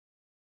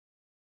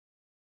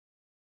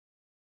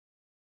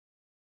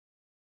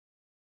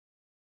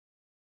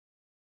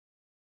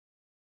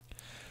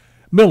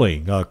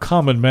Milling, a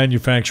common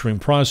manufacturing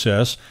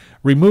process,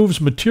 removes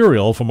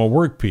material from a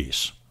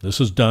workpiece. This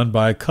is done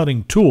by a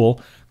cutting tool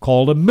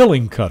called a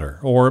milling cutter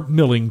or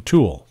milling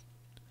tool.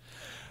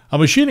 A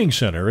machining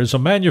center is a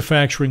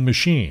manufacturing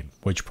machine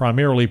which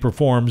primarily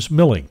performs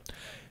milling.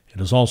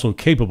 It is also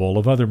capable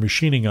of other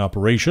machining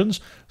operations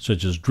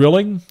such as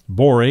drilling,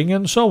 boring,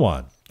 and so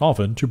on,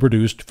 often to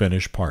produce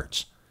finished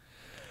parts.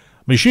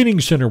 Machining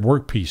center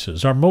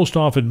workpieces are most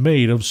often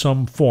made of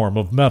some form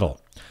of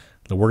metal.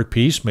 The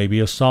workpiece may be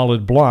a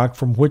solid block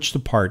from which the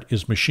part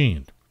is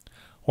machined,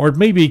 or it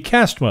may be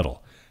cast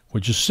metal,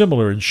 which is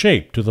similar in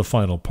shape to the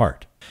final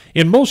part.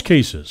 In most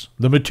cases,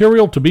 the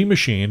material to be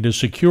machined is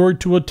secured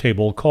to a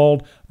table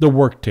called the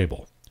work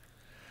table.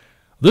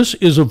 This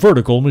is a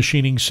vertical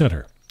machining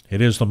center.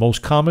 It is the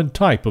most common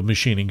type of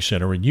machining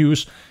center in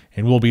use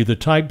and will be the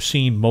type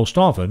seen most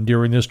often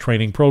during this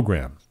training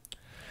program.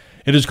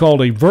 It is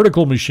called a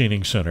vertical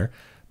machining center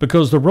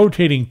because the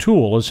rotating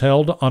tool is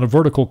held on a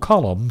vertical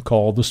column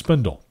called the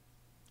spindle.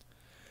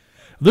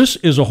 This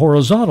is a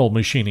horizontal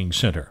machining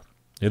center.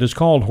 It is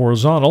called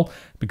horizontal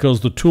because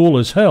the tool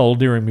is held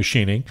during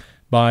machining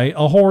by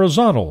a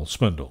horizontal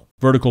spindle.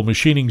 Vertical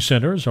machining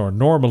centers are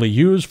normally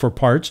used for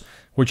parts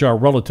which are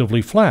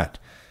relatively flat,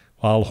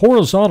 while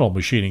horizontal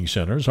machining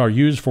centers are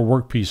used for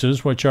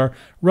workpieces which are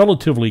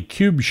relatively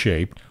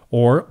cube-shaped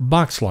or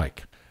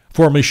box-like.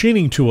 For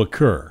machining to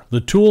occur,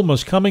 the tool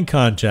must come in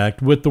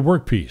contact with the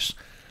workpiece.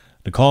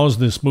 To cause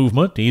this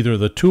movement, either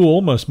the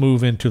tool must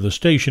move into the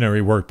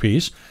stationary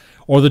workpiece,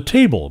 or the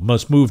table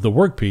must move the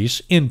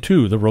workpiece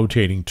into the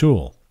rotating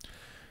tool.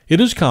 It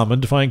is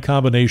common to find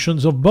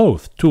combinations of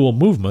both tool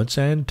movements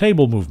and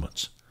table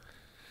movements.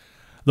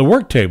 The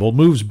work table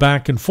moves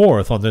back and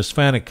forth on this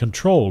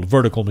FANUC-controlled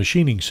vertical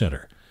machining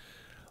center.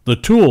 The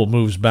tool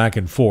moves back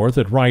and forth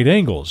at right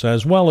angles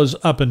as well as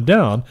up and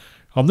down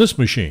on this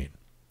machine.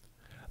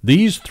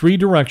 These three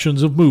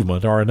directions of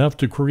movement are enough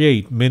to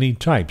create many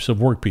types of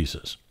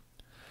workpieces.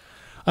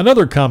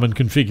 Another common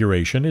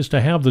configuration is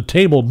to have the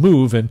table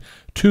move in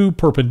two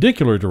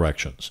perpendicular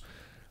directions.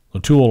 The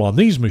tool on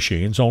these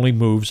machines only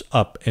moves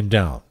up and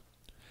down.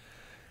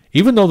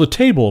 Even though the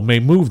table may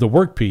move the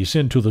workpiece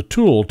into the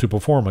tool to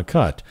perform a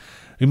cut,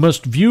 we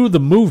must view the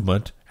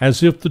movement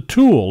as if the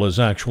tool is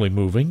actually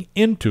moving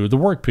into the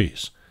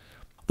workpiece.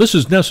 This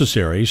is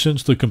necessary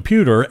since the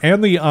computer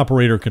and the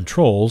operator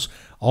controls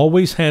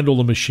always handle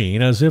the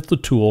machine as if the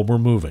tool were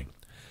moving.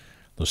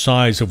 The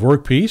size of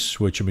workpiece,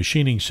 which a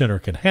machining center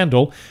can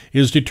handle,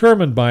 is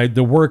determined by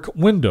the work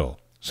window,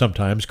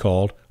 sometimes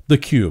called the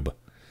cube.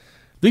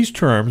 These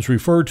terms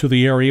refer to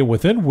the area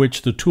within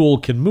which the tool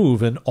can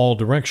move in all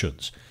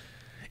directions.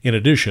 In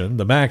addition,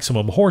 the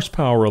maximum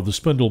horsepower of the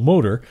spindle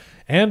motor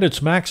and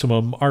its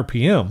maximum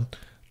RPM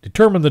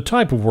determine the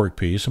type of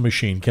workpiece a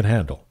machine can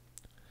handle.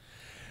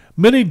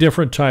 Many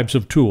different types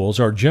of tools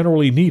are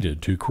generally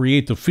needed to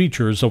create the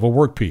features of a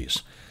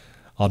workpiece.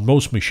 On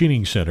most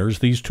machining centers,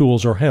 these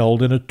tools are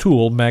held in a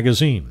tool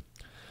magazine.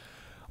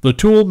 The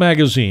tool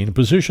magazine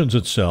positions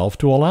itself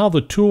to allow the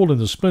tool in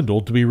the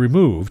spindle to be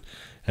removed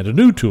and a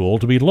new tool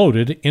to be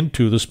loaded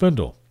into the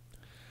spindle.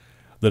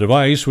 The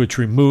device which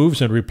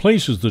removes and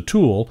replaces the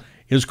tool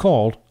is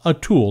called a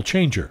tool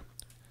changer.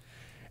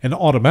 An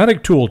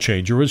automatic tool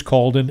changer is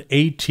called an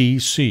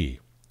ATC.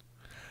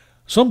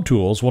 Some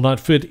tools will not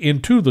fit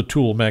into the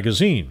tool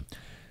magazine.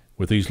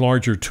 With these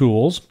larger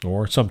tools,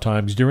 or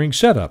sometimes during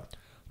setup,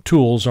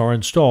 tools are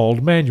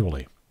installed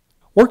manually.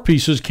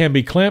 Workpieces can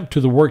be clamped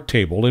to the work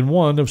table in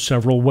one of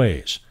several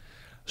ways.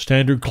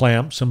 Standard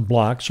clamps and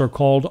blocks are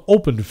called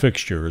open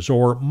fixtures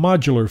or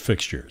modular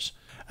fixtures.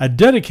 A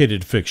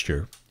dedicated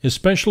fixture is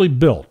specially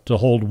built to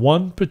hold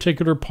one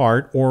particular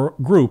part or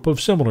group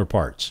of similar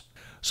parts.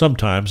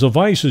 Sometimes a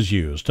vise is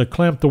used to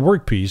clamp the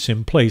workpiece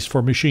in place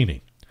for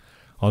machining.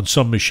 On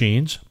some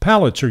machines,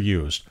 pallets are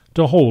used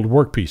to hold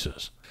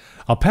workpieces.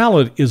 A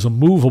pallet is a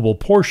movable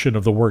portion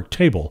of the work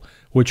table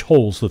which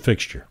holds the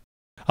fixture.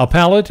 A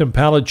pallet and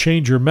pallet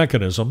changer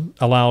mechanism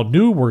allow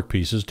new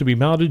workpieces to be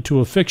mounted to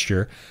a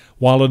fixture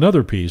while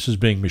another piece is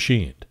being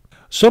machined.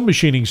 Some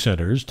machining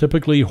centers,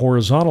 typically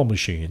horizontal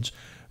machines,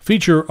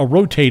 feature a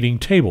rotating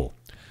table.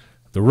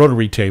 The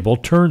rotary table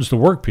turns the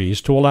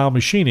workpiece to allow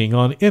machining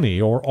on any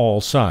or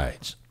all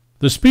sides.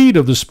 The speed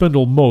of the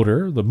spindle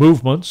motor, the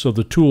movements of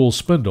the tool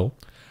spindle,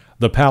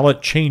 the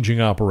pallet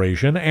changing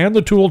operation, and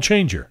the tool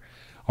changer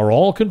are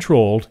all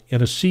controlled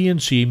in a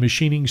CNC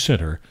machining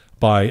center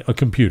by a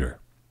computer.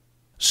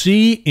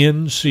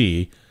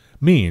 CNC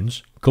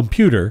means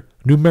Computer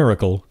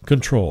Numerical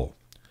Control.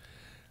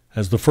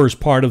 As the first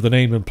part of the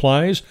name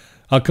implies,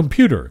 a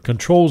computer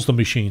controls the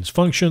machine's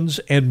functions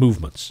and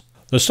movements.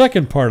 The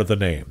second part of the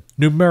name,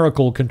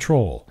 Numerical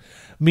Control,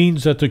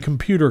 means that the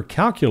computer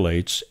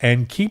calculates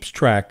and keeps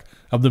track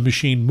of the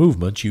machine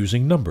movements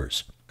using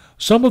numbers.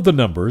 Some of the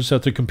numbers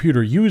that the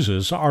computer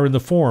uses are in the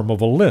form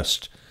of a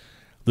list.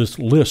 This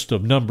list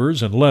of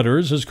numbers and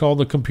letters is called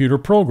the computer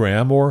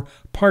program or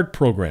part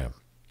program.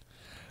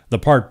 The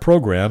part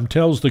program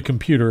tells the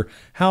computer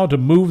how to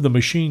move the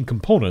machine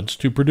components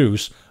to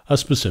produce a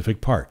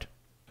specific part.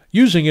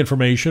 Using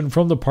information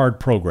from the part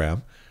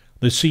program,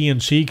 The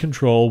CNC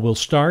control will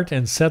start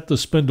and set the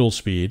spindle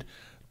speed,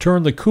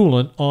 turn the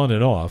coolant on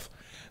and off,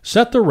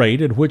 set the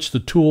rate at which the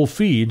tool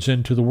feeds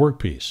into the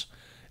workpiece,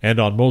 and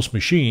on most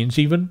machines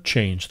even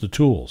change the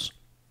tools.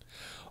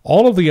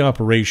 All of the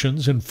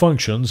operations and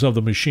functions of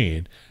the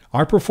machine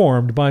are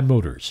performed by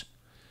motors.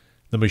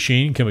 The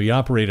machine can be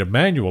operated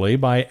manually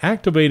by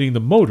activating the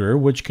motor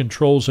which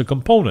controls a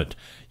component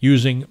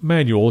using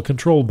manual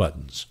control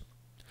buttons.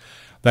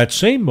 That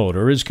same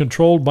motor is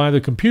controlled by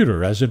the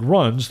computer as it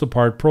runs the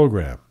part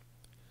program.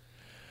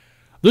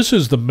 This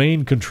is the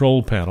main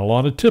control panel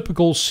on a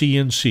typical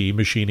CNC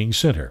machining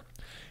center.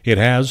 It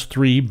has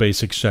three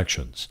basic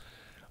sections: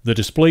 the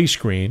display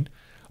screen,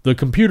 the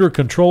computer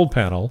control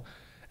panel,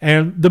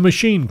 and the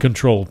machine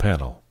control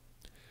panel.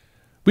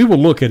 We will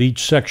look at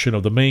each section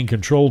of the main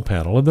control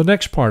panel in the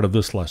next part of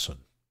this lesson.